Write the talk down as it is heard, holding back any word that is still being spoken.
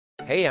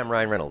Hey, I'm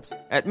Ryan Reynolds.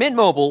 At Mint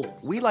Mobile,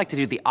 we like to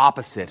do the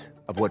opposite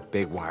of what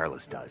Big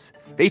Wireless does.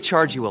 They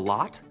charge you a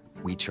lot,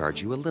 we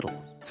charge you a little.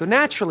 So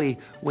naturally,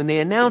 when they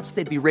announced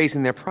they'd be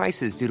raising their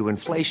prices due to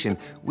inflation,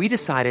 we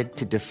decided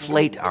to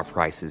deflate our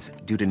prices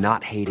due to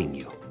not hating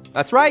you.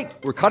 That's right.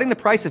 We're cutting the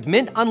price of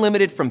Mint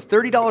Unlimited from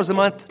 $30 a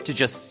month to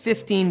just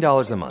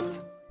 $15 a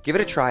month. Give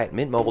it a try at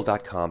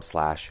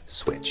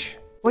mintmobile.com/switch.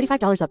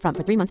 $45 up front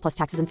for 3 months plus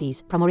taxes and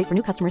fees. Promo rate for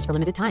new customers for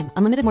limited time.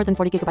 Unlimited more than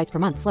 40 gigabytes per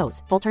month.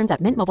 Slows full terms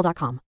at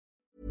mintmobile.com.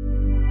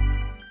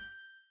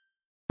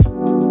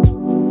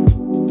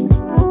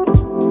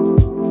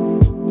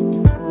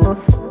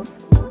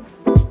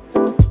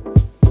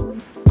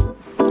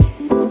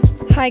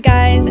 Hi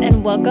guys,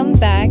 and welcome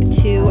back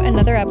to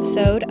another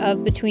episode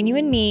of Between You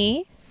and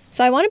Me.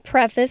 So I want to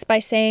preface by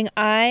saying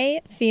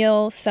I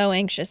feel so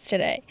anxious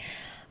today.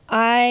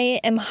 I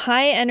am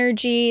high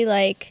energy,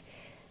 had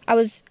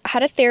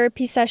a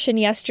therapy session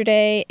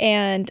yesterday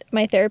and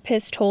my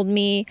therapist told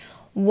me,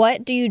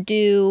 what do you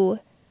do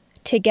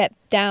to get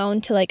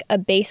down to a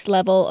base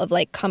level of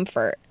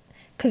comfort?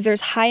 Because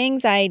there's high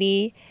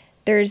anxiety,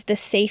 there's the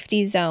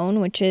safety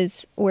zone, which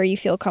is where you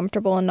feel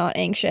comfortable and not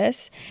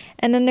anxious.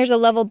 And then there's a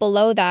level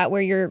below that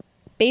where you're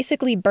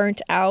basically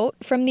burnt out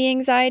from the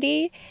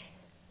anxiety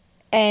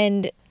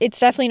and it's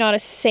definitely not a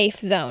safe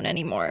zone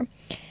anymore.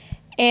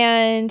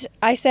 And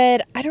I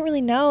said, I don't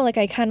really know.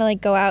 I kind of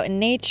go out in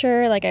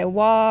nature, I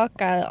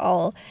walk,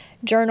 I'll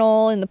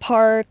journal in the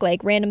park,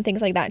 random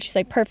things like that. And she's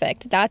like,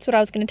 perfect. That's what I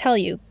was going to tell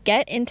you.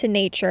 Get into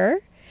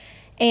nature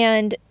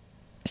and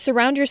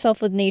surround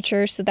yourself with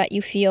nature so that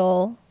you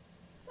feel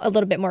a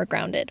little bit more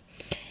grounded.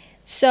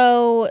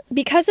 So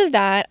because of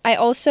that, I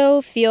also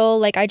feel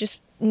like I just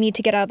need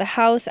to get out of the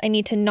house. I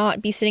need to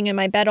not be sitting in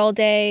my bed all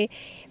day.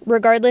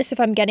 Regardless if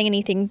I'm getting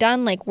anything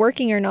done,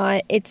 working or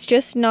not, it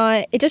just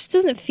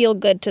doesn't feel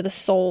good to the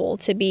soul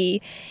to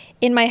be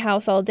in my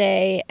house all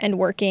day and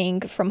working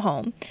from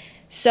home.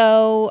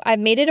 So I've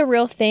made it a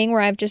real thing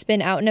where I've just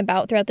been out and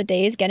about throughout the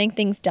days getting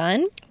things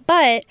done.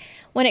 But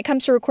when it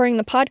comes to recording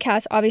the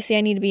podcast, obviously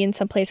I need to be in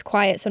someplace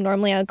quiet. So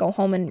normally I'll go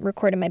home and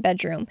record in my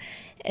bedroom.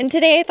 And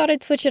today I thought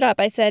I'd switch it up.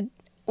 I said,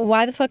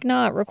 why the fuck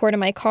not record in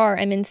my car?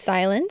 I'm in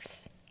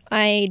silence.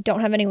 I don't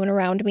have anyone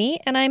around me,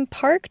 and I'm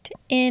parked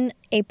in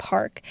a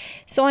park.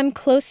 So I'm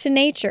close to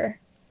nature.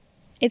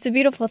 It's a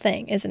beautiful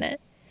thing, isn't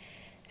it?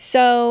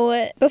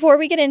 So before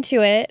we get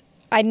into it,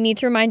 I need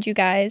to remind you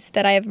guys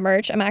that I have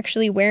merch. I'm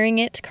actually wearing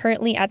it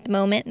currently at the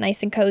moment,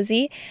 nice and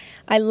cozy.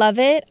 I love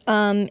it.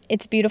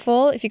 It's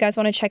beautiful. If you guys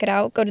want to check it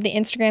out, go to the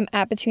Instagram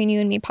at Between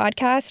You and Me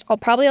podcast. I'll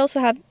probably also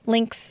have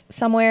links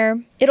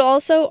somewhere. It'll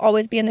also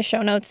always be in the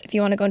show notes if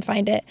you want to go and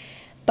find it.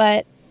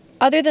 But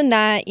other than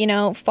that,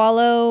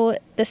 follow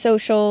the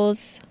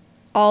socials,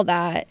 all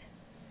that,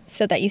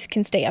 so that you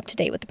can stay up to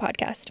date with the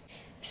podcast.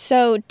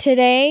 So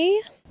today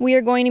we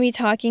are going to be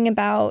talking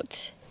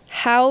about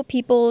how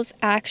people's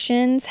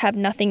actions have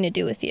nothing to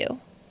do with you.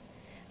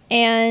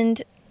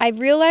 And I've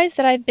realized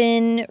that I've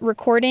been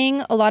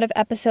recording a lot of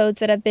episodes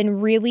that have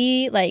been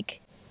really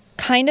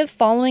kind of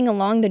following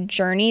along the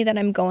journey that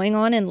I'm going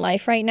on in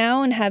life right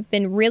now and have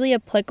been really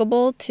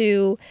applicable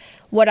to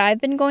what I've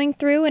been going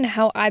through and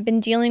how I've been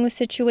dealing with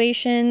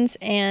situations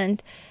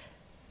and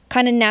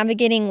kind of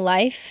navigating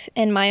life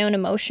and my own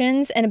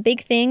emotions. And a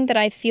big thing that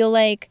I feel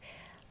like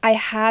I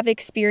have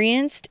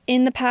experienced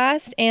in the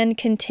past and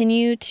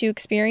continue to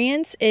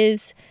experience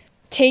is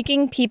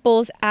taking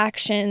people's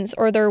actions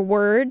or their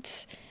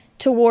words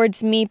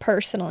towards me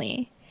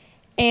personally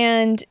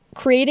and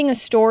creating a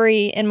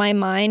story in my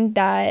mind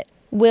that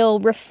will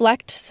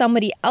reflect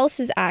somebody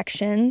else's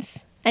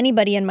actions,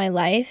 anybody in my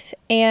life,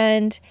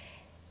 and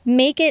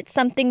make it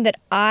something that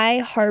I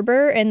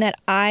harbor and that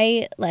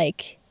I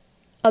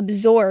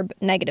absorb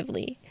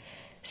negatively.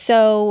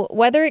 So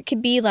whether it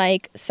could be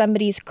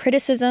somebody's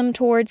criticism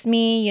towards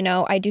me,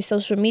 I do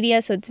social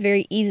media, so it's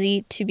very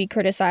easy to be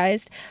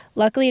criticized.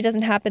 Luckily, it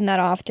doesn't happen that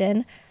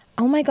often.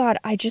 Oh my God,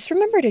 I just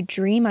remembered a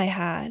dream I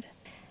had.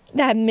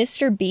 That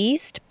Mr.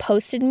 Beast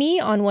posted me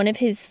on one of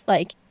his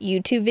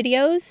YouTube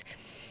videos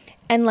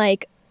and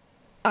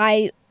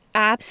I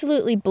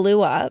absolutely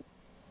blew up.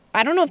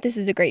 I don't know if this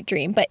is a great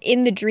dream, but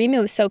in the dream, it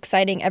was so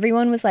exciting.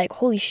 Everyone was like,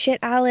 holy shit,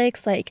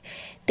 Alex,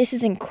 this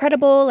is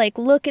incredible.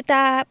 Look at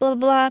that, blah, blah,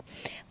 blah.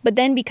 But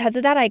then because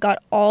of that, I got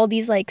all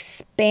these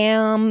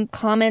spam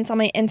comments on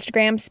my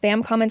Instagram,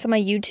 spam comments on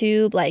my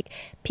YouTube.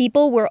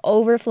 People were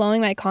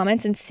overflowing my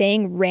comments and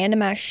saying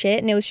random ass shit.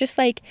 And it was just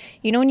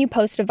when you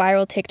post a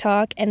viral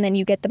TikTok and then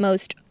you get the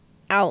most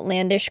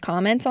outlandish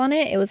comments on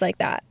it, it was like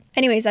that.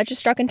 Anyways, that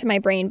just struck into my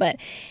brain, but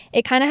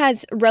it kind of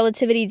has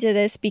relativity to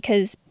this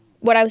because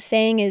what I was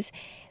saying is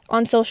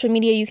on social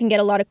media, you can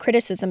get a lot of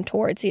criticism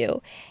towards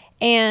you.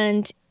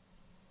 And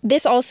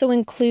this also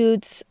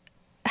includes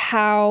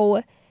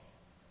how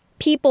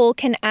people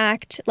can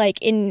act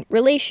in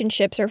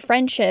relationships or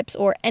friendships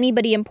or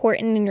anybody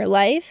important in your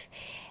life,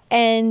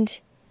 and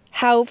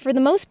how for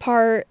the most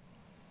part,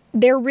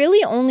 they're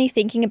really only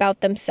thinking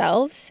about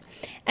themselves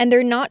and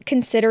they're not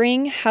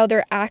considering how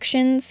their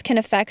actions can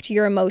affect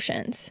your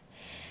emotions.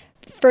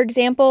 For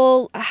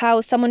example,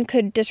 how someone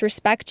could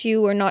disrespect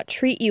you or not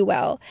treat you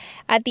well.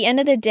 At the end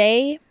of the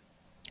day,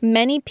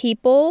 many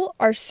people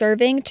are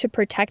serving to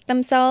protect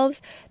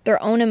themselves,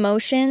 their own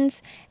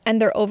emotions,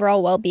 and their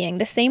overall well-being,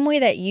 the same way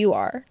that you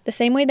are, the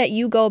same way that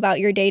you go about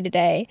your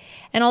day-to-day.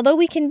 And although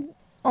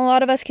a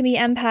lot of us can be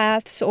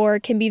empaths or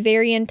can be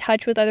very in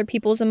touch with other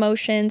people's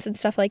emotions and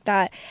stuff like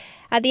that,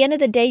 at the end of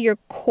the day, your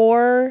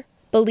core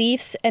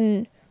beliefs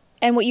and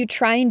what you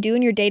try and do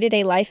in your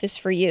day-to-day life is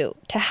for you,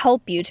 to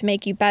help you, to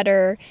make you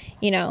better,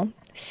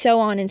 so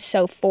on and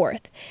so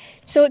forth.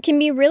 So it can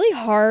be really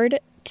hard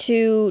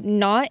to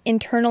not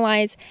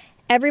internalize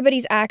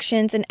everybody's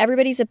actions and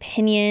everybody's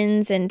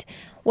opinions and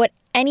what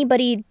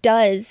anybody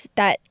does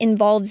that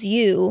involves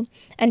you,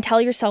 and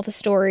tell yourself a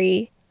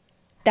story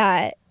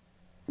that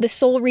the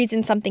sole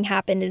reason something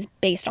happened is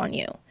based on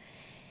you.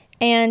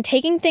 And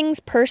taking things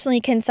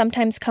personally can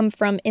sometimes come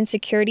from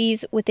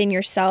insecurities within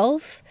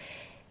yourself.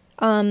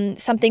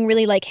 Something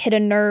really like hit a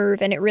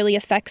nerve and it really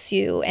affects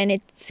you. And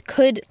it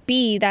could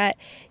be that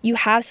you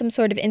have some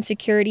sort of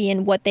insecurity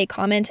in what they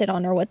commented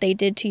on or what they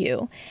did to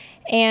you.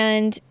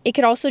 And it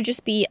could also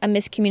just be a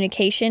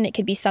miscommunication. It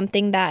could be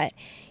something that,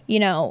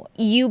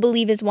 you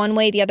believe is one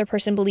way, the other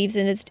person believes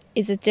in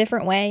is a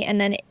different way.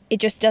 And then it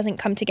just doesn't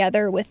come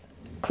together with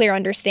clear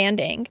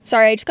understanding.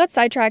 Sorry, I just got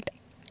sidetracked.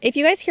 If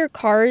you guys hear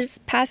cars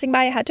passing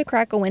by, I had to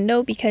crack a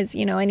window because,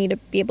 I need to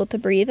be able to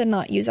breathe and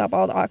not use up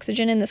all the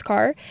oxygen in this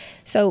car.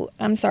 So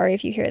I'm sorry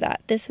if you hear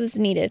that. This was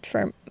needed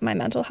for my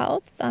mental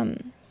health.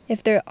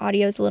 If the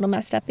audio is a little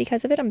messed up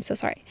because of it, I'm so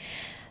sorry.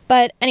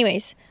 But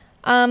anyways,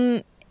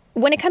 when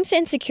it comes to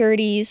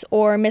insecurities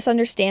or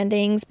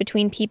misunderstandings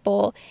between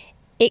people,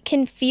 it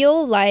can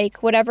feel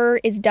like whatever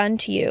is done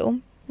to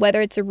you, whether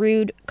it's a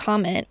rude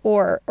comment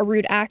or a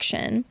rude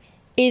action,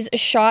 is a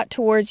shot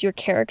towards your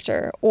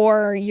character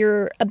or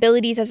your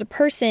abilities as a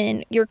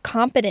person, your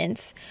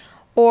competence,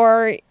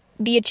 or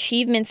the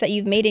achievements that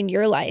you've made in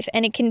your life.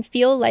 And it can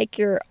feel like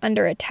you're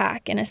under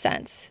attack in a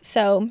sense.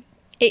 So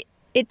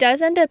it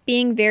does end up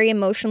being very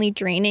emotionally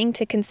draining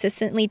to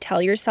consistently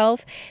tell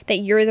yourself that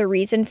you're the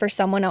reason for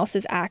someone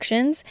else's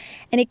actions.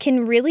 And it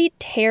can really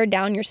tear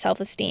down your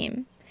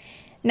self-esteem.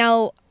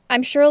 Now,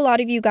 I'm sure a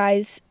lot of you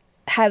guys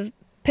have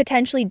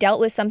potentially dealt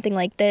with something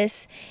like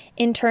this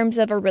in terms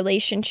of a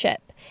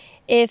relationship.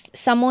 If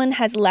someone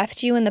has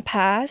left you in the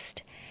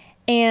past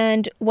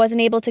and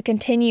wasn't able to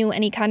continue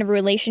any kind of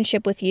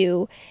relationship with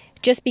you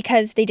just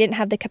because they didn't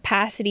have the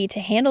capacity to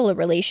handle a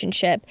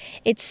relationship,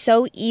 it's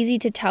so easy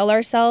to tell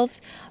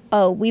ourselves,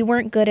 oh, we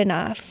weren't good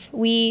enough.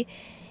 We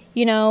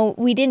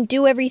didn't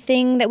do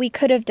everything that we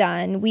could have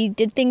done. We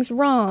did things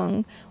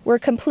wrong. We're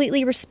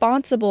completely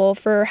responsible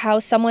for how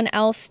someone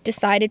else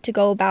decided to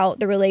go about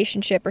the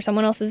relationship or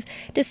someone else's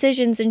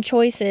decisions and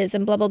choices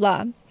and blah, blah,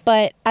 blah.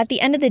 But at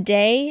the end of the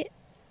day,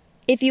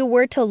 if you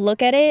were to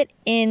look at it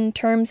in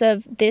terms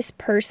of this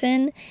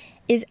person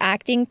is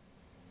acting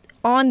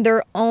on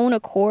their own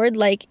accord,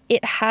 like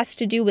it has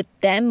to do with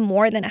them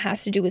more than it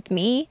has to do with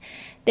me,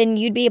 then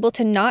you'd be able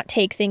to not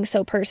take things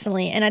so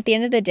personally. And at the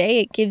end of the day,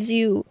 it gives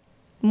you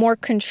more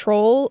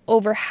control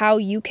over how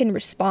you can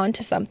respond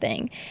to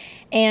something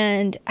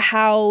and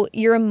how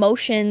your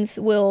emotions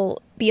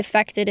will be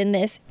affected in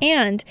this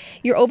and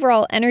your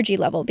overall energy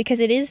level,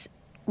 because it is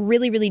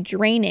really, really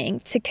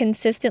draining to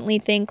consistently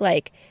think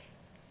like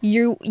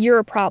you're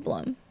a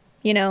problem,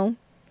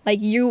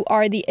 like you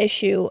are the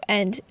issue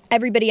and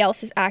everybody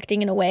else is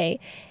acting in a way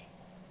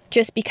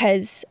just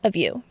because of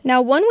you.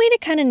 Now, one way to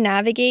kind of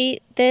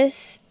navigate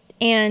this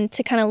and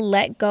to kind of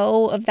let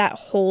go of that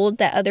hold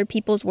that other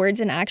people's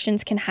words and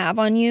actions can have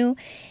on you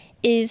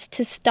is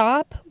to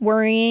stop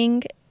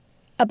worrying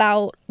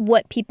about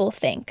what people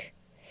think.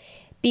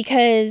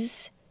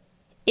 Because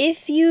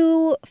if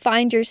you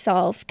find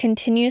yourself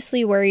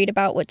continuously worried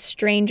about what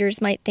strangers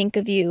might think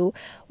of you,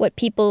 what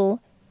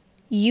people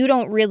you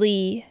don't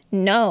really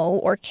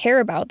know or care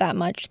about that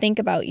much think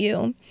about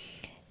you,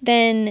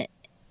 then,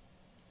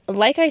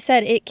 like I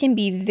said, it can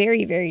be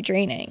very, very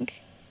draining.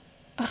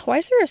 Why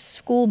is there a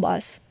school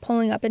bus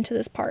pulling up into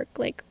this park?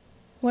 Like,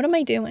 what am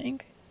I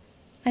doing?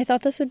 I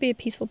thought this would be a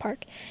peaceful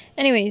park.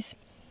 Anyways,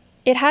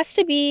 it has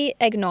to be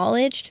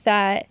acknowledged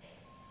that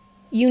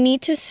you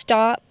need to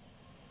stop.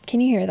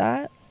 Can you hear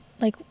that?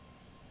 Like,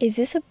 is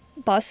this a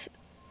bus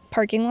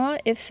parking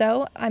lot? If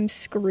so, I'm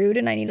screwed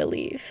and I need to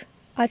leave.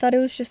 I thought it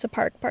was just a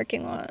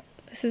parking lot.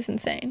 This is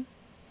insane.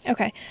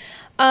 Okay.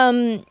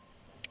 You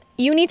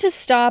need to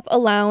stop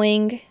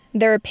allowing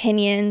their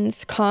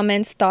opinions,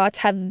 comments, thoughts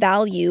have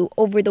value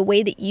over the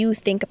way that you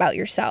think about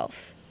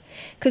yourself.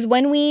 Because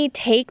when we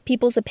take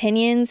people's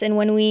opinions and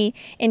when we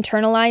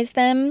internalize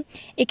them,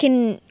 it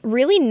can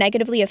really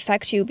negatively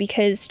affect you,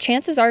 because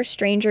chances are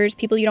strangers,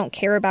 people you don't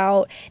care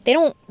about, they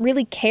don't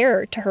really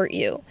care to hurt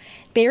you.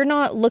 They're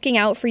not looking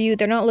out for you.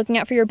 They're not looking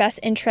out for your best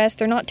interest.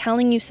 They're not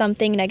telling you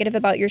something negative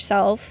about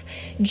yourself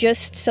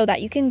just so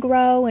that you can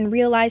grow and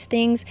realize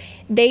things.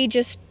 They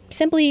just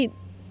simply,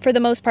 for the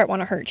most part,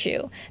 want to hurt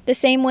you. The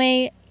same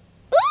way,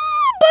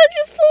 bug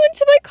just flew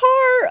into my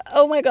car.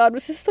 Oh my God,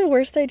 was this the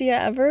worst idea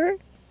ever?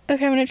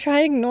 Okay, I'm going to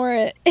try and ignore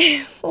it.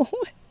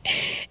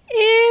 Ew.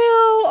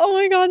 Oh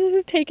my God, this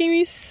is taking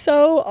me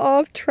so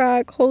off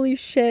track. Holy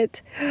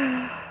shit.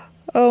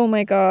 Oh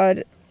my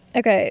God.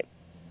 Okay.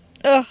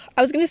 I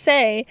was going to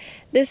say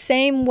the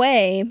same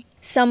way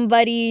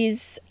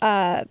somebody's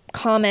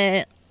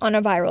comment on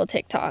a viral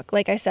TikTok,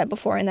 like I said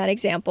before in that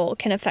example,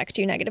 can affect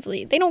you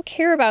negatively. They don't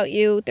care about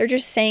you. They're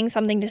just saying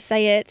something to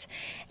say it,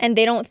 and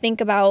they don't think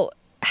about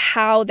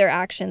how their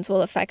actions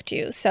will affect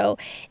you. So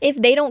if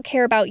they don't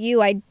care about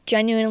you, I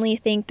genuinely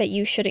think that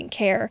you shouldn't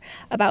care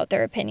about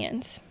their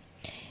opinions.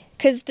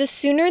 Because the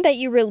sooner that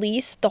you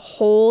release the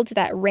hold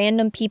that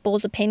random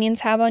people's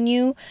opinions have on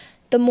you,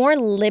 the more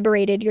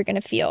liberated you're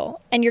going to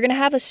feel. And you're going to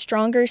have a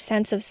stronger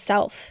sense of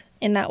self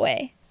in that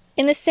way.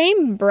 In the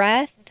same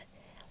breath,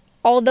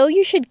 although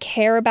you should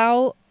care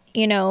about,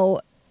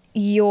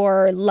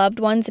 your loved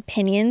one's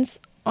opinions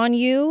on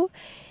you,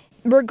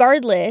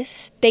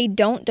 regardless, they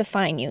don't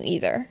define you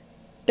either.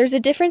 There's a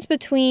difference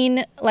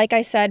between, like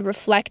I said,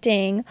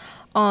 reflecting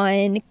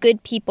on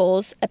good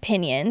people's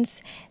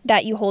opinions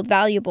that you hold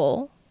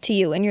valuable to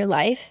you in your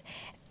life,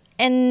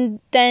 and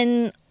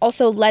then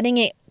also letting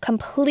it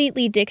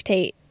completely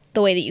dictate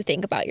the way that you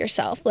think about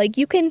yourself. Like,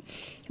 you can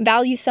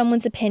value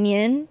someone's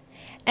opinion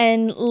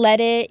and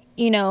let it,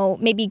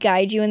 maybe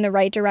guide you in the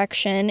right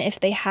direction if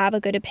they have a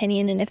good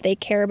opinion and if they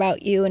care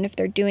about you and if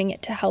they're doing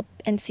it to help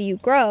and see you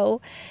grow.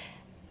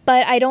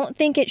 But I don't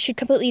think it should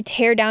completely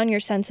tear down your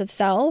sense of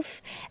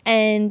self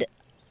and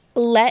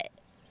let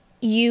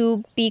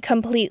you be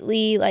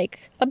completely,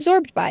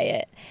 absorbed by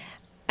it.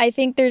 I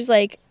think there's,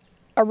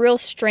 a real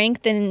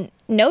strength in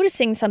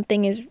noticing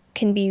something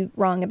can be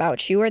wrong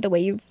about you or the way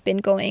you've been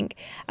going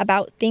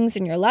about things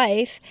in your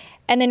life,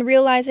 and then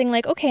realizing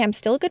okay, I'm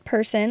still a good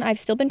person. I've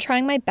still been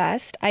trying my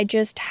best. I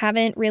just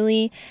haven't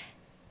really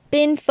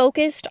been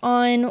focused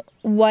on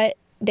what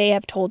they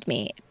have told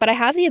me, but I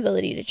have the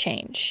ability to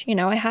change.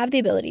 I have the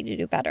ability to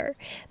do better.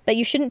 But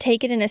you shouldn't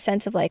take it in a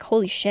sense of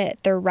holy shit,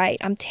 they're right.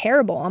 I'm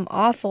terrible. I'm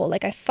awful.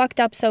 I fucked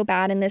up so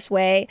bad in this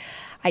way.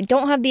 I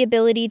don't have the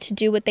ability to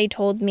do what they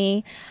told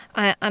me.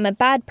 I'm a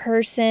bad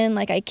person.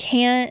 I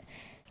can't,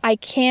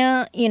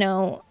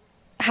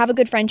 have a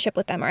good friendship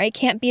with them, or I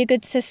can't be a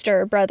good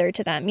sister or brother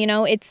to them.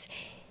 It's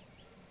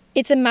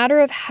a matter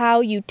of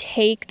how you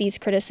take these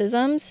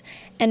criticisms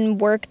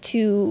and work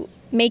to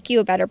make you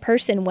a better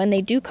person when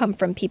they do come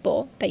from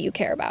people that you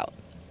care about.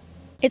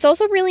 It's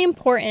also really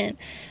important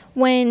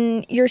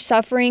when you're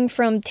suffering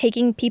from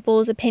taking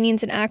people's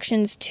opinions and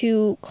actions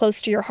too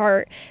close to your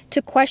heart to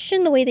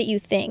question the way that you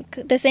think.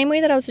 The same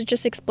way that I was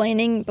just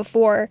explaining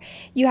before,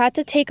 you had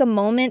to take a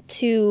moment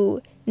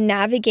to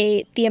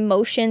navigate the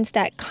emotions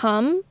that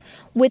come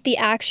with the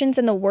actions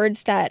and the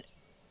words that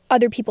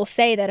other people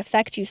say that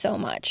affect you so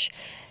much.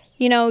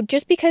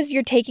 Just because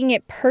you're taking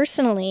it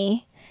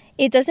personally,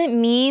 it doesn't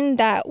mean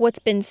that what's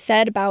been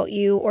said about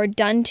you or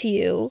done to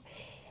you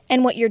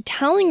and what you're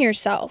telling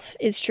yourself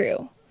is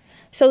true.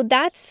 So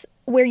that's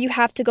where you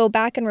have to go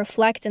back and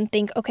reflect and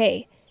think,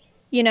 okay,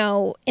 in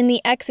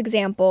the X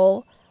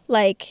example,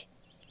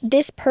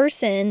 this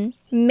person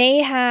may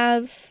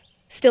have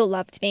still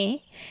loved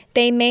me.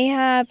 They may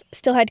have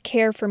still had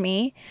care for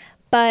me,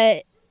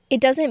 but it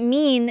doesn't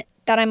mean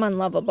that I'm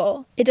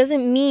unlovable. It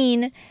doesn't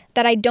mean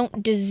that I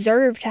don't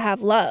deserve to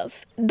have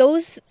love.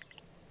 Those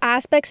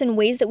aspects and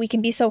ways that we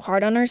can be so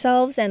hard on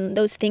ourselves and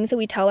those things that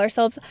we tell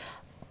ourselves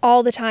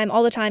all the time.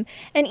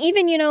 And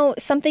even,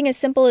 something as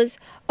simple as,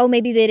 oh,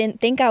 maybe they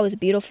didn't think I was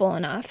beautiful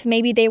enough.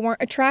 Maybe they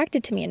weren't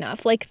attracted to me enough.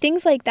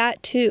 Things like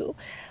that too,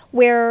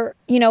 where,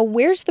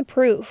 where's the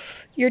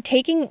proof? You're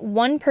taking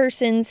one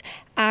person's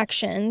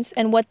actions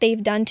and what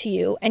they've done to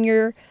you, and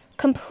you're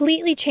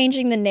completely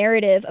changing the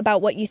narrative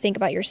about what you think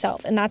about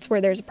yourself. And that's where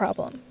there's a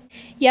problem.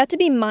 You have to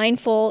be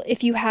mindful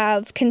if you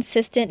have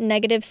consistent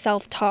negative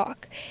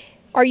self-talk.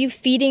 Are you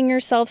feeding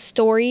yourself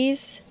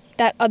stories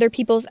that other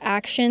people's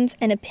actions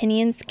and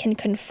opinions can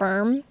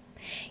confirm?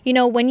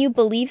 When you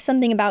believe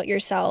something about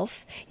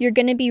yourself, you're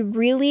going to be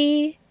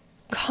really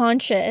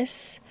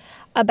conscious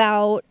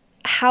about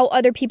how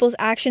other people's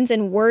actions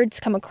and words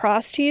come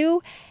across to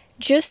you,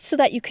 just so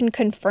that you can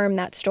confirm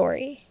that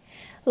story.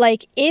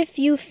 If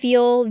you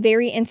feel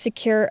very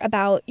insecure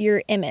about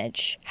your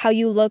image, how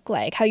you look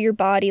like, how your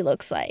body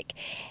looks like,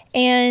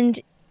 and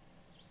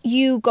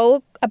you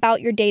go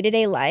about your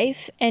day-to-day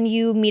life and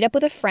you meet up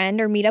with a friend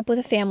or meet up with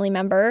a family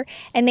member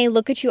and they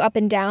look at you up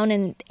and down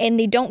and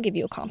they don't give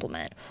you a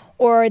compliment,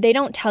 or they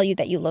don't tell you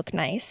that you look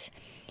nice.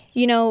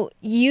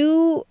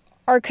 You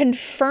are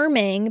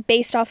confirming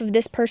based off of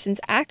this person's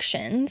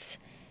actions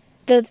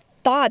the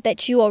thought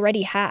that you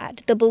already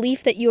had, the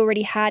belief that you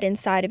already had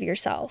inside of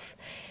yourself.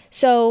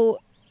 So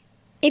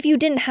if you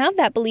didn't have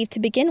that belief to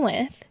begin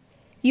with,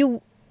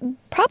 you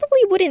probably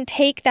wouldn't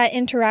take that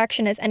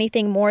interaction as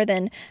anything more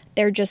than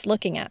they're just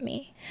looking at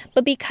me.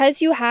 But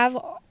because you have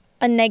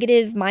a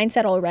negative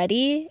mindset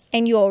already,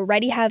 and you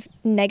already have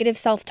negative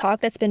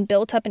self-talk that's been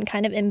built up and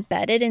kind of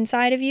embedded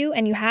inside of you,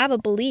 and you have a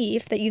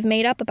belief that you've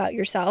made up about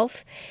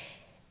yourself,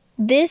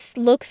 this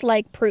looks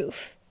like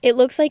proof. It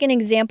looks like an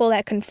example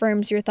that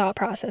confirms your thought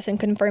process and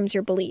confirms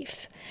your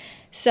belief.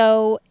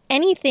 So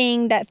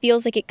anything that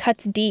feels like it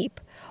cuts deep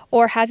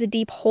or has a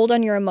deep hold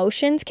on your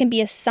emotions can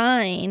be a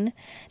sign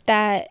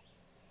that,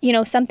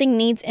 something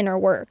needs inner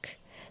work.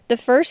 The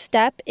first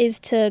step is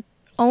to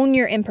own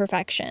your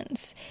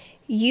imperfections.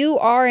 You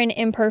are an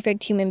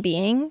imperfect human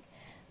being,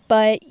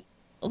 but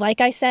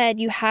like I said,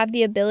 you have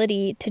the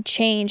ability to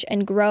change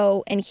and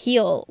grow and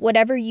heal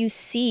whatever you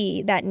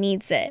see that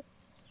needs it.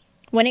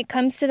 When it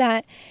comes to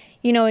that,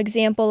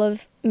 example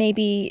of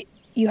maybe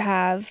you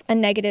have a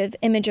negative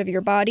image of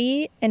your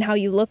body and how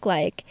you look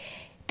like,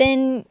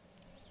 then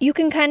you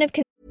can kind of...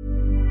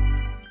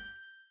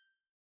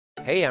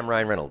 Hey, I'm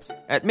Ryan Reynolds.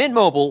 At Mint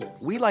Mobile,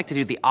 we like to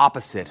do the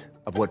opposite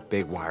of what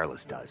Big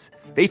Wireless does.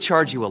 They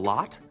charge you a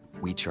lot,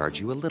 we charge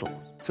you a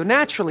little. So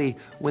naturally,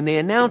 when they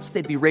announced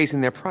they'd be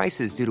raising their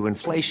prices due to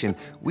inflation,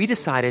 we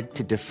decided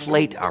to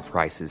deflate our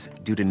prices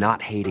due to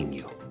not hating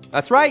you.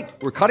 That's right.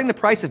 We're cutting the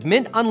price of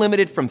Mint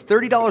Unlimited from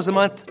 $30 a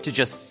month to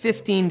just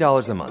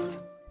 $15 a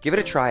month. Give it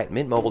a try at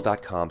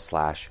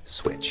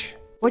mintmobile.com/switch.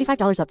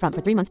 $45 up front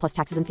for 3 months plus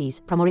taxes and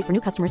fees. Promo rate for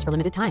new customers for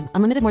limited time.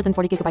 Unlimited more than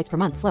 40 gigabytes per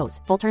month. Slows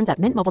full terms at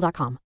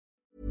mintmobile.com.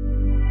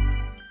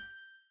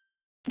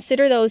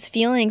 Consider those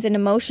feelings and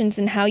emotions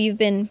and how you've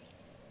been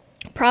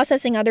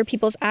processing other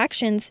people's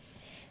actions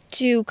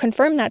to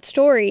confirm that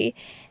story,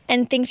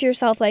 and think to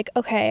yourself like,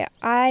 okay,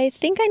 I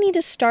think I need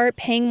to start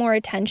paying more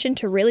attention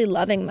to really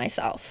loving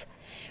myself,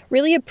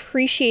 really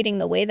appreciating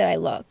the way that I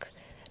look,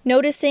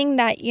 noticing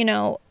that,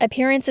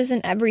 appearance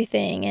isn't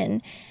everything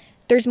and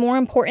there's more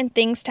important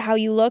things to how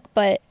you look,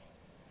 but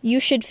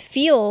you should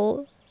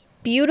feel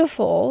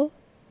beautiful.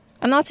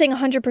 I'm not saying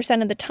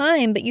 100% of the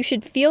time, but you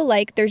should feel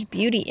like there's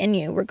beauty in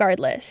you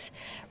regardless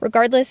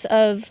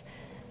of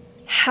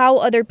how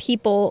other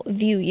people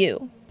view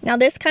you. Now,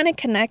 this kind of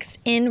connects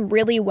in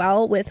really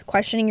well with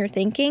questioning your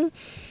thinking,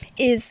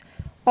 is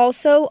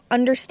also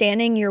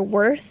understanding your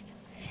worth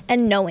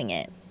and knowing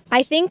it.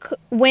 I think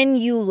when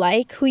you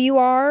like who you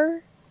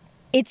are,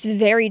 it's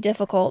very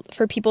difficult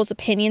for people's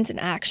opinions and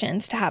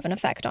actions to have an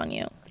effect on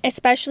you,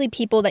 especially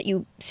people that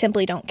you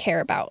simply don't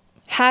care about.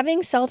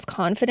 Having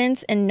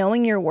self-confidence and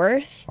knowing your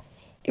worth,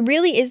 it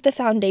really is the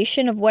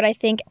foundation of what I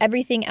think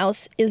everything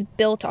else is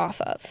built off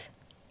of.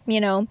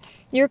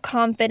 Your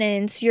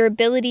confidence, your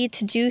ability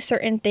to do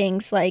certain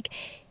things, like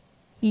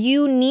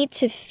you need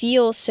to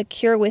feel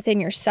secure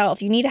within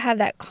yourself. You need to have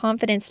that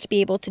confidence to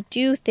be able to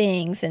do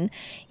things and,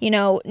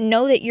 know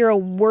that you're a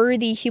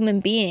worthy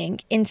human being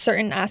in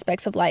certain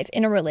aspects of life,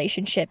 in a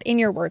relationship, in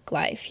your work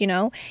life,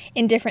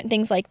 in different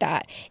things like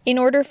that. In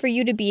order for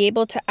you to be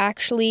able to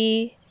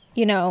actually,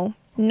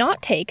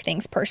 not take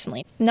things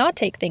personally, not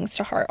take things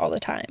to heart all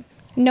the time.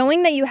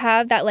 Knowing that you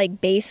have that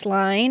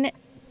baseline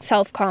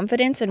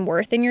self-confidence and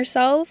worth in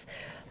yourself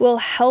will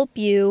help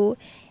you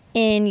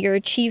in your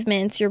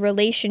achievements, your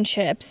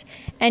relationships,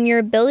 and your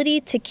ability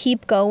to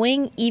keep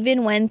going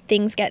even when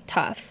things get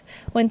tough.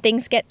 When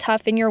things get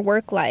tough in your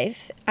work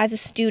life as a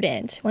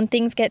student, when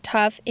things get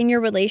tough in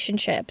your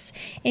relationships,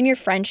 in your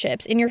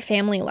friendships, in your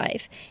family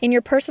life, in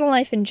your personal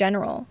life in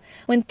general.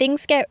 When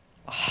things get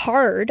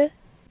hard,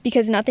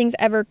 because nothing's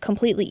ever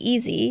completely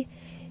easy,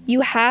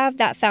 you have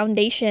that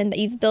foundation that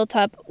you've built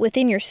up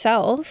within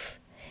yourself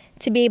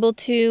to be able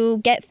to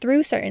get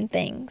through certain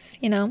things,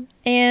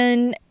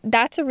 And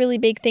that's a really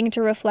big thing to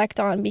reflect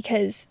on,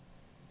 because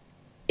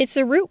it's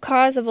the root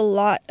cause of a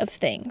lot of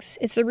things.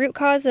 It's the root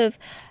cause of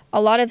a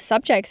lot of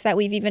subjects that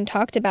we've even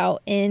talked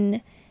about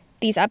in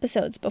these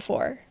episodes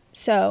before.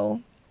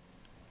 So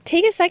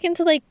take a second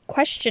to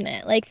question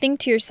it.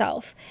 Think to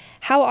yourself,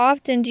 how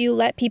often do you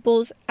let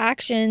people's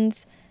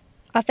actions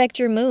affect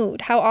your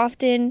mood? How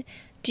often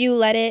do you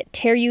let it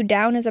tear you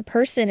down as a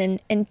person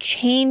and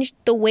change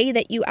the way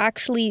that you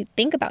actually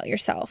think about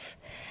yourself?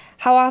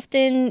 How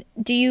often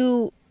do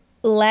you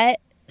let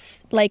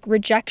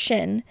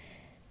rejection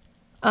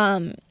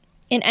in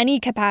any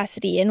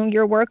capacity in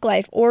your work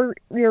life or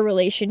your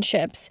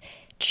relationships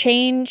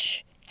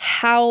change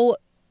how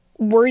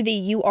worthy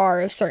you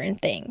are of certain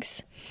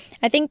things?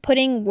 I think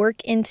putting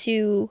work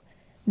into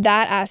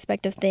that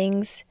aspect of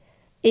things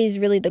is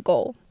really the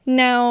goal.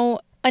 Now,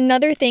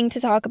 another thing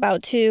to talk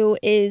about too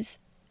is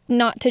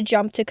not to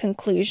jump to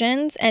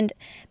conclusions. And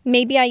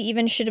maybe I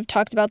even should have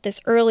talked about this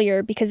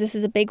earlier because this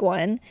is a big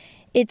one.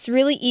 It's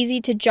really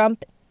easy to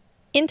jump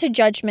into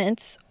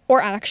judgments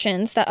or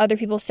actions that other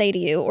people say to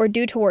you or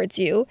do towards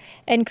you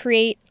and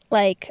create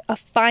a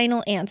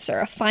final answer,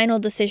 a final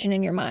decision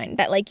in your mind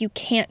that you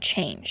can't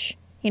change.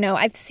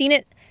 I've seen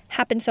it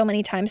happen so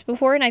many times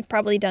before, and I've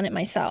probably done it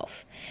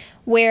myself,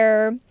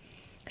 where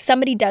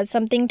somebody does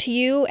something to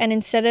you, and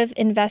instead of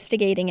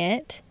investigating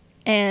it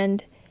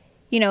and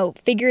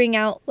figuring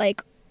out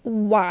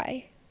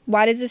why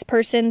does this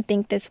person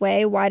think this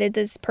way? Why did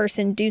this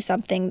person do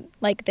something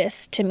like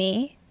this to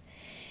me?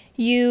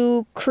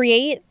 You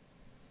create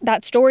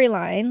that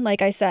storyline,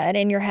 like I said,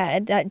 in your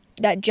head,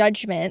 that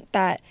judgment,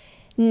 that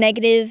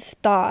negative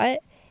thought,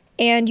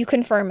 and you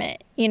confirm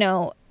it.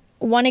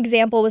 One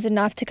example was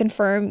enough to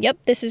confirm, yep,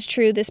 this is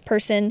true. This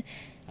person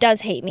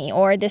does hate me,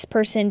 or this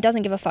person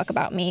doesn't give a fuck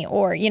about me,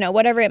 or,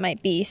 whatever it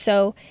might be.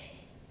 So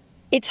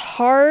it's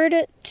hard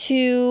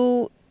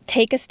to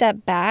take a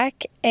step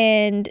back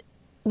and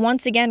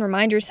once again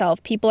remind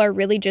yourself people are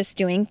really just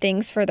doing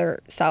things for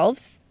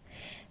themselves.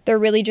 They're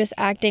really just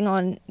acting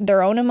on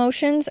their own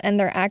emotions, and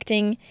they're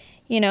acting,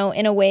 in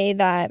a way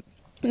that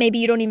maybe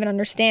you don't even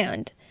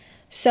understand.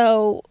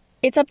 So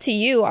it's up to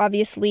you,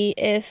 obviously,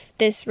 if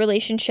this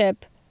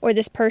relationship or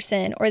this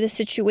person or this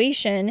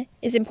situation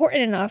is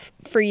important enough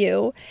for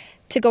you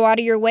to go out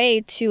of your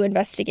way to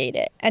investigate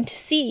it and to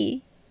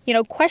see,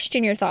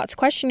 question your thoughts,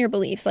 question your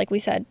beliefs, like we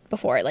said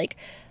before, like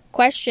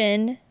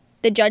question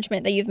the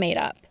judgment that you've made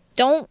up.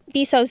 Don't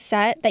be so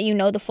set that you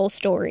know the full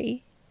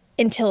story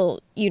until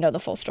you know the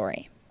full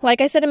story.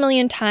 Like I said a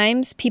million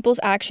times, people's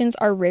actions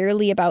are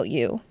rarely about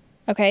you,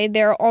 okay?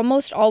 They're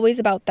almost always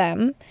about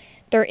them,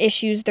 their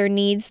issues, their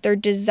needs, their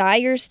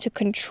desires to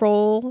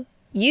control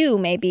you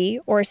maybe,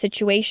 or a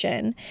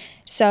situation.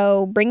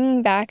 So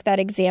bringing back that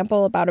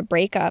example about a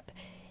breakup,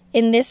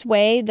 in this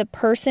way, the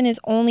person is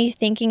only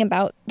thinking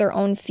about their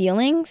own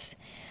feelings.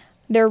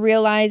 They're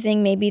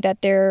realizing maybe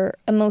that they're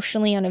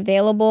emotionally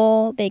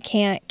unavailable. They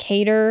can't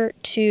cater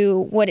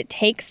to what it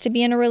takes to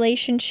be in a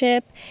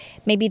relationship.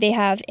 Maybe they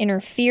have inner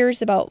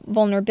fears about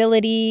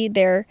vulnerability.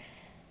 They're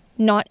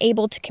not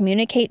able to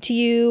communicate to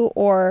you,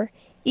 or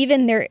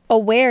even they're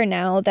aware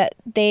now that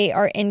they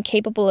are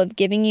incapable of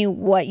giving you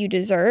what you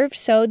deserve,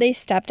 so they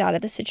stepped out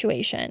of the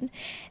situation.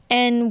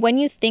 And when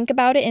you think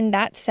about it in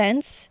that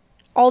sense,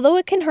 although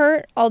it can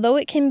hurt, although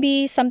it can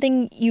be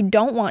something you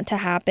don't want to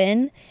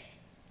happen,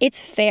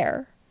 it's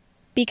fair,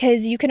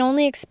 because you can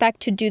only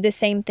expect to do the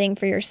same thing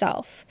for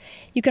yourself.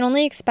 You can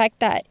only expect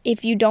that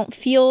if you don't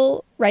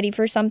feel ready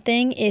for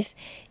something, if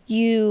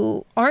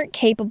you aren't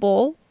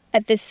capable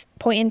at this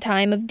point in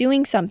time of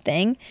doing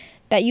something,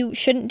 that you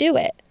shouldn't do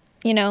it.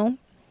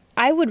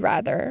 I would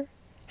rather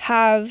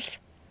have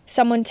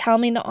someone tell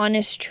me the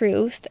honest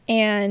truth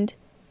and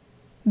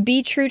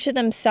be true to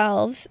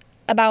themselves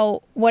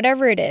about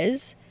whatever it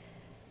is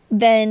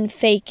than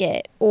fake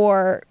it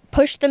or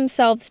push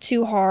themselves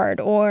too hard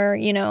or,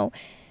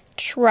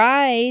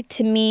 try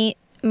to meet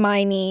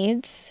my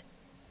needs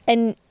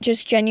and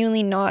just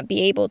genuinely not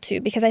be able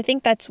to, because I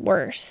think that's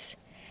worse.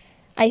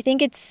 I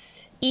think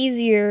it's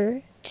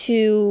easier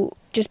to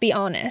just be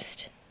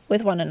honest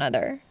with one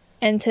another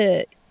and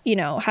to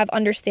have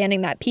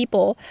understanding that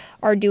people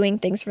are doing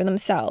things for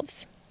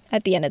themselves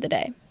at the end of the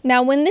day.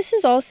 Now, when this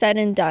is all said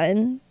and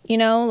done,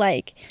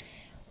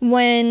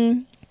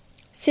 when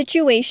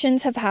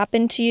situations have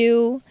happened to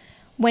you,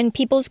 when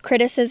people's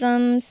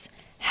criticisms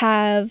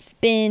have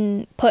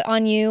been put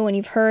on you and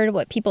you've heard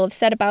what people have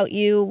said about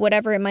you,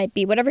 whatever it might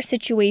be, whatever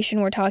situation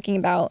we're talking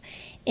about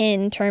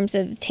in terms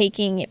of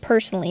taking it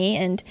personally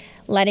and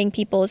letting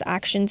people's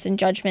actions and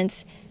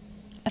judgments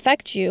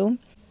affect you,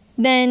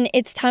 then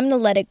it's time to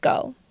let it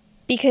go,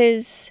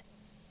 because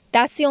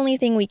that's the only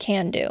thing we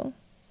can do.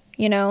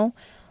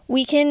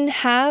 We can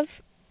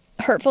have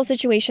hurtful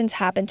situations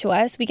happen to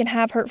us. We can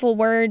have hurtful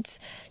words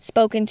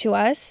spoken to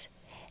us,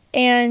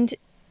 and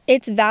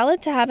it's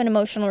valid to have an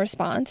emotional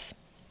response.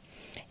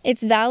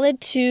 It's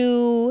valid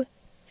to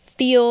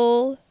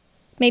feel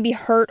maybe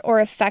hurt or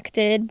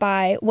affected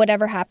by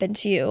whatever happened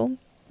to you.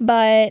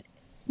 But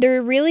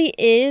there really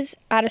is,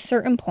 at a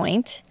certain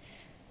point,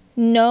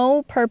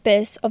 no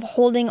purpose of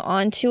holding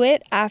on to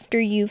it after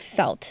you've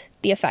felt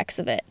the effects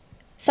of it.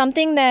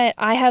 Something that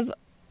I have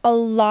a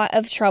lot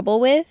of trouble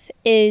with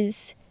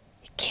is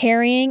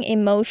carrying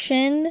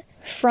emotion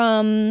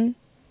from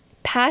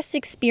past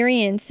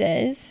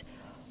experiences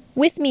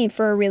with me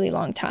for a really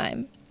long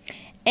time.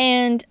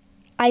 And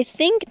I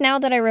think now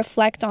that I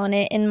reflect on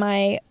it in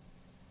my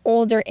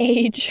older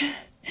age,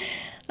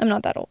 I'm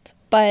not that old,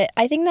 but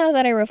I think now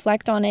that I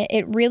reflect on it,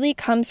 it really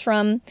comes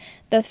from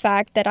the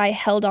fact that I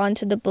held on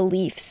to the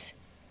beliefs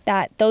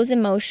that those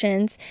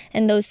emotions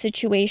and those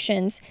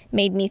situations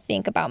made me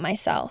think about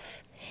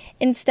myself.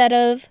 Instead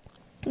of,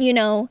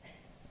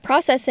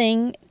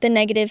 processing the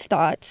negative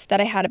thoughts that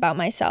I had about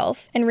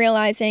myself and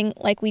realizing,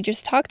 like we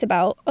just talked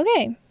about,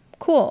 okay,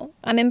 cool,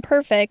 I'm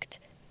imperfect.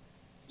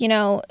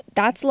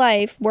 That's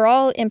life. We're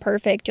all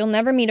imperfect. You'll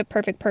never meet a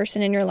perfect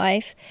person in your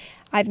life.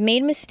 I've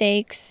made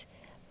mistakes,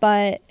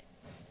 but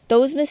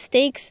those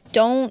mistakes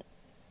don't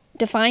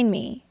define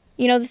me.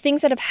 The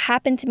things that have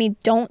happened to me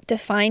don't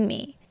define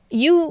me.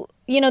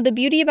 The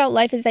beauty about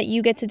life is that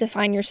you get to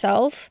define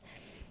yourself,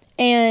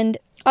 and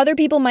other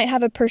people might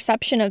have a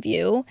perception of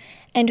you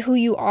and who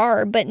you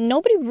are, but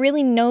nobody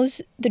really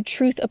knows the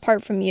truth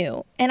apart from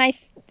you. And I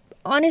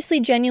honestly,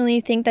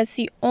 genuinely think that's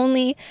the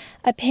only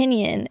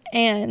opinion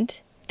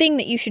and thing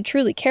that you should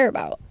truly care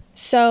about.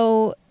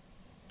 So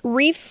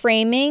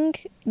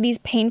reframing these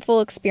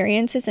painful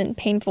experiences and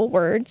painful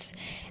words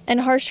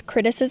and harsh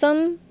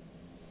criticism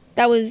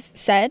that was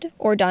said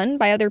or done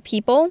by other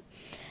people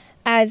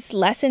as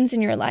lessons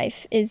in your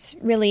life is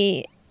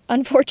really,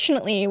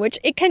 unfortunately, which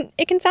it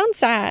can sound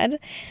sad,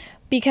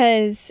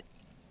 because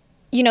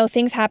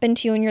things happen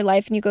to you in your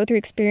life and you go through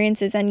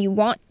experiences and you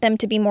want them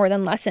to be more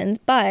than lessons,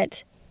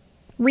 but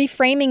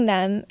reframing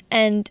them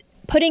and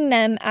putting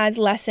them as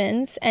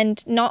lessons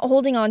and not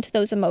holding on to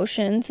those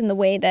emotions in the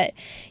way that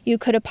you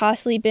could have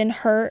possibly been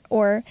hurt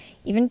or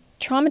even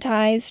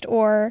traumatized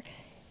or,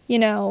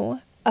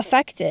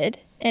 affected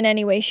in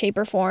any way, shape,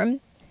 or form,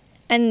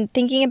 and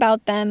thinking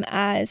about them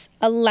as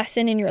a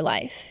lesson in your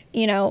life.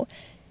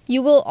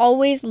 You will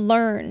always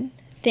learn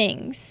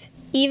things.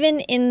 Even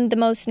in the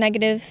most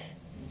negative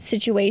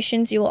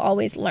situations, you will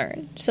always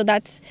learn. So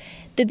that's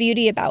the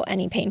beauty about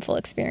any painful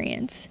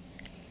experience,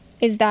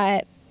 is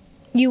that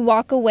you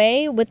walk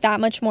away with that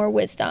much more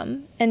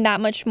wisdom and that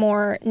much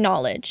more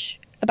knowledge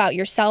about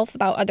yourself,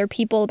 about other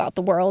people, about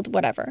the world,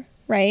 whatever,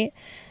 right?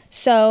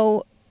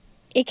 So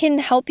it can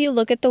help you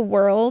look at the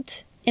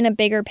world in a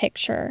bigger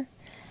picture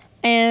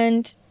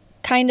and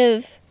kind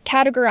of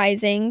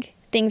categorizing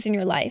things in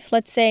your life.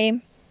 Let's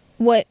say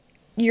what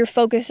you're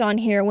focused on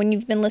here when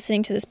you've been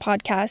listening to this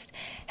podcast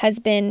has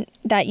been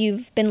that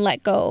you've been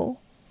let go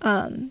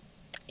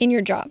in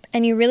your job,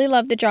 and you really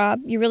love the job.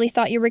 You really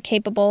thought you were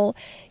capable.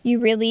 You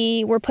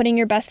really were putting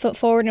your best foot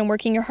forward and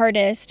working your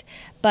hardest,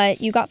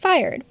 but you got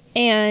fired.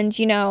 And,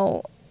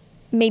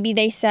 maybe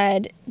they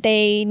said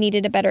they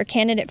needed a better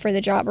candidate for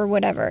the job or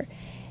whatever.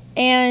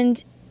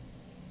 And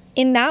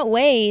in that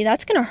way,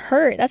 that's going to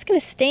hurt. That's going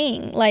to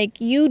sting. Like,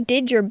 you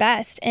did your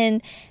best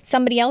and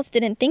somebody else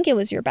didn't think it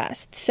was your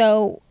best.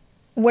 So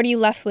what are you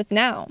left with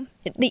now?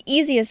 The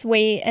easiest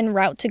way and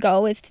route to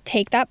go is to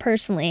take that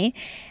personally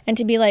and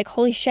to be like,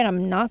 holy shit,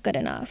 I'm not good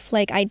enough.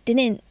 Like, I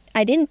didn't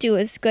do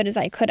as good as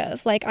I could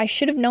have. Like, I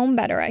should have known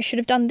better. I should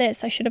have done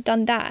this. I should have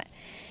done that.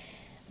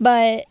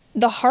 But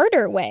the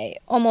harder way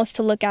almost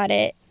to look at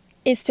it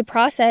is to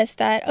process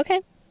that,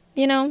 okay,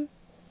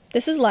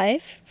 this is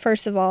life,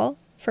 first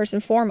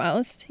and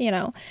foremost.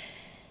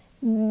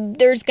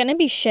 There's going to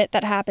be shit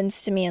that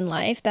happens to me in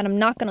life that I'm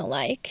not going to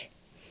like.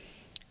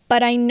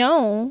 But I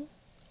know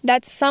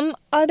that some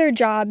other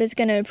job is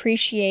going to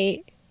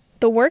appreciate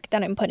the work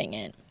that I'm putting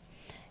in.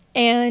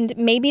 And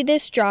maybe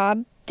this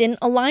job didn't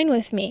align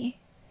with me.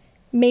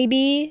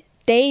 Maybe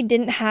they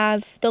didn't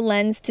have the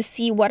lens to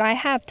see what I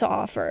have to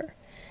offer.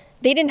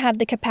 They didn't have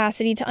the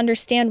capacity to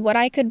understand what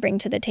I could bring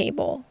to the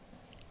table.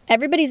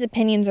 Everybody's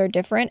opinions are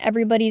different.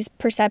 Everybody's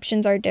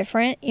perceptions are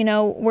different.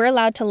 We're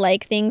allowed to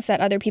like things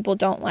that other people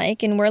don't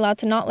like, and we're allowed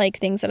to not like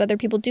things that other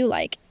people do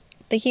like.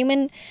 The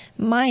human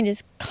mind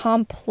is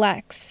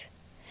complex,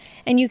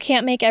 and you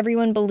can't make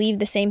everyone believe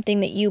the same thing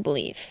that you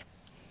believe.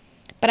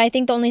 But I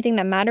think the only thing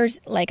that matters,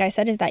 like I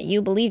said, is that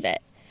you believe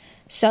it.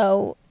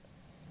 So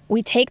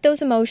we take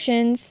those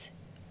emotions,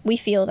 we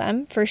feel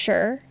them for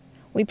sure,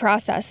 we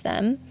process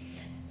them,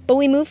 but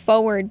we move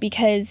forward,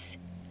 because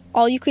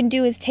all you can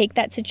do is take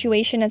that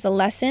situation as a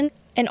lesson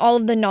and all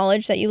of the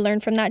knowledge that you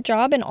learned from that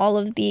job and all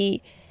of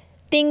the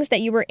things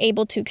that you were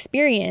able to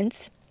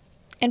experience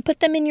and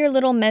put them in your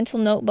little mental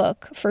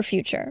notebook for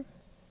future.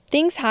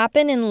 Things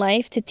happen in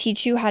life to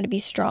teach you how to be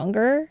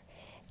stronger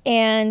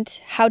and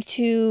how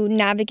to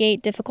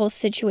navigate difficult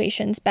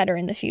situations better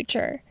in the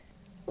future.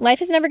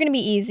 Life is never going to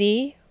be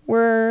easy.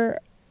 We're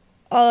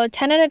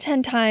 10 out of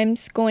 10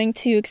 times going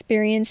to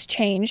experience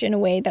change in a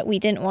way that we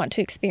didn't want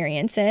to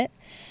experience it.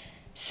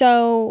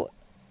 So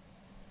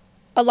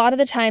a lot of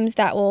the times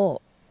that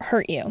will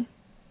hurt you,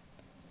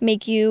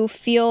 make you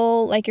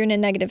feel like you're in a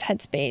negative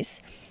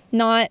headspace,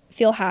 not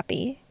feel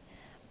happy.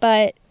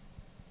 But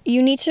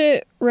you need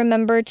to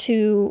remember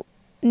to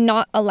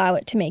not allow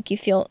it to make you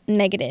feel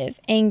negative,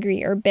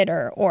 angry, or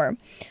bitter, or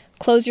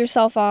close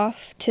yourself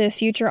off to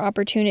future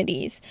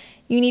opportunities.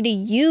 You need to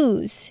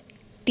use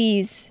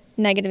these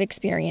negative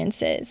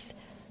experiences,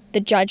 the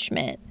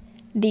judgment,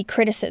 the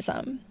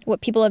criticism,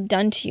 what people have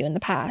done to you in the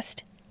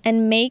past,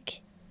 and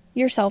make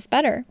yourself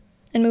better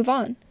and move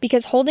on.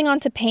 Because holding on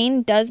to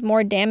pain does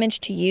more damage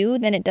to you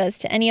than it does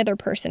to any other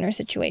person or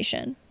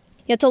situation.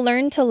 You have to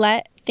learn to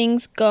let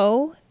things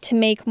go to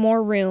make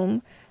more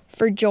room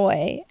for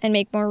joy and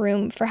make more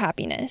room for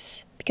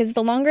happiness. Because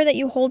the longer that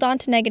you hold on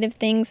to negative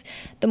things,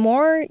 the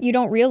more you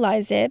don't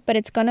realize it, but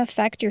it's going to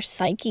affect your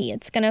psyche.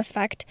 It's going to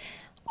affect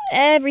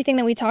everything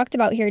that we talked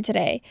about here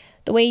today.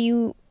 The way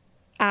you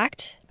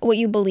act, what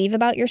you believe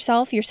about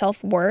yourself, your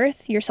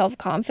self-worth, your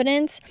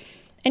self-confidence.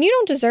 And you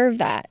don't deserve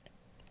that,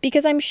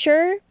 because I'm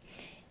sure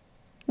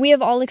we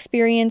have all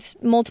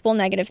experienced multiple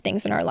negative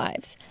things in our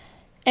lives.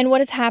 And what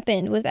has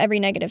happened with every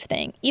negative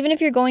thing? Even if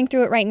you're going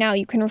through it right now,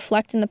 you can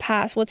reflect in the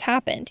past what's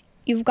happened.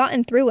 You've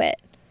gotten through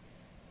it.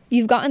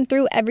 You've gotten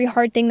through every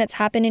hard thing that's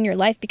happened in your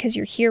life because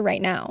you're here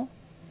right now.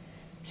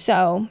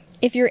 So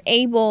if you're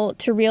able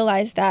to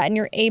realize that and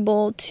you're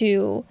able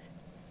to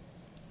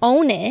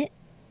own it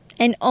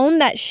and own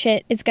that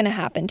shit is going to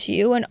happen to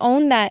you and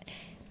own that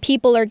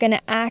people are going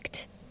to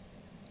act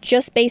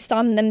just based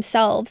on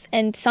themselves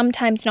and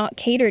sometimes not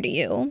cater to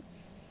you,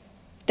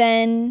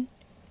 then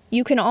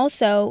you can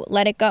also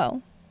let it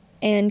go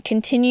and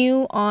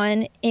continue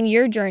on in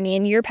your journey,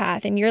 in your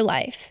path, in your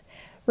life,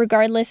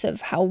 regardless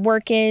of how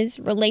work is,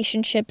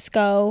 relationships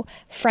go,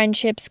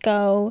 friendships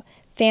go,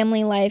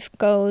 family life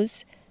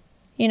goes.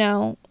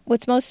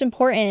 What's most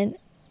important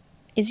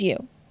is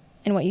you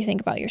and what you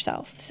think about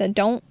yourself. So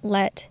don't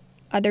let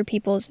other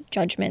people's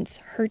judgments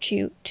hurt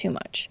you too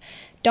much.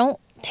 Don't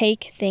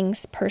take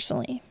things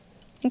personally.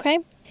 Okay?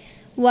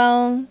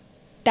 Well,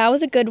 that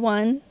was a good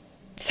one.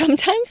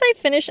 Sometimes I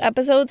finish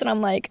episodes and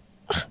I'm like,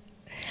 ugh,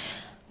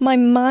 my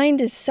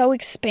mind is so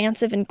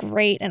expansive and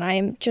great, and I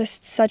am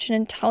just such an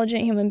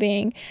intelligent human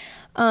being.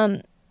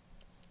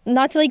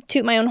 Not to like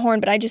toot my own horn,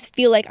 but I just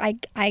feel like I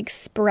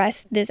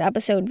expressed this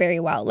episode very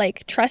well.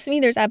 Like, trust me,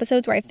 there's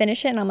episodes where I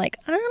finish it and I'm like,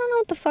 I don't know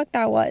what the fuck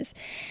that was.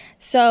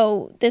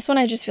 So this one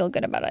I just feel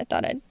good about. I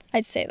thought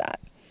I'd say that.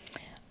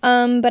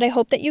 But I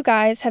hope that you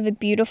guys have a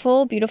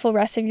beautiful, beautiful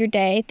rest of your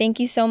day. Thank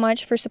you so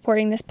much for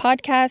supporting this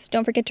podcast.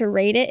 Don't forget to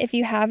rate it if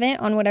you haven't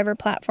on whatever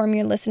platform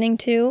you're listening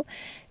to.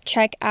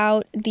 Check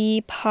out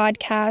the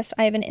podcast.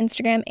 I have an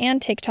Instagram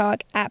and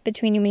TikTok at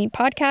Between You and Me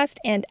Podcast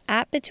and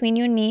at Between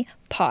You and Me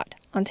Pod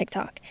on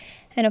TikTok.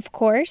 And of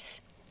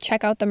course,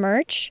 check out the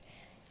merch.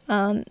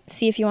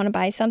 See if you want to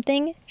buy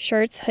something.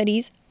 Shirts,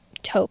 hoodies,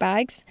 tote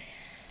bags.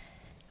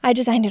 I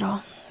designed it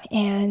all,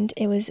 and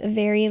it was a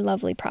very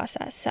lovely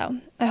process. So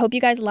I hope you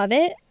guys love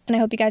it, and I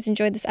hope you guys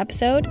enjoyed this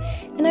episode,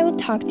 and I will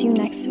talk to you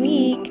next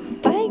week.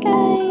 Bye,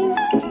 guys.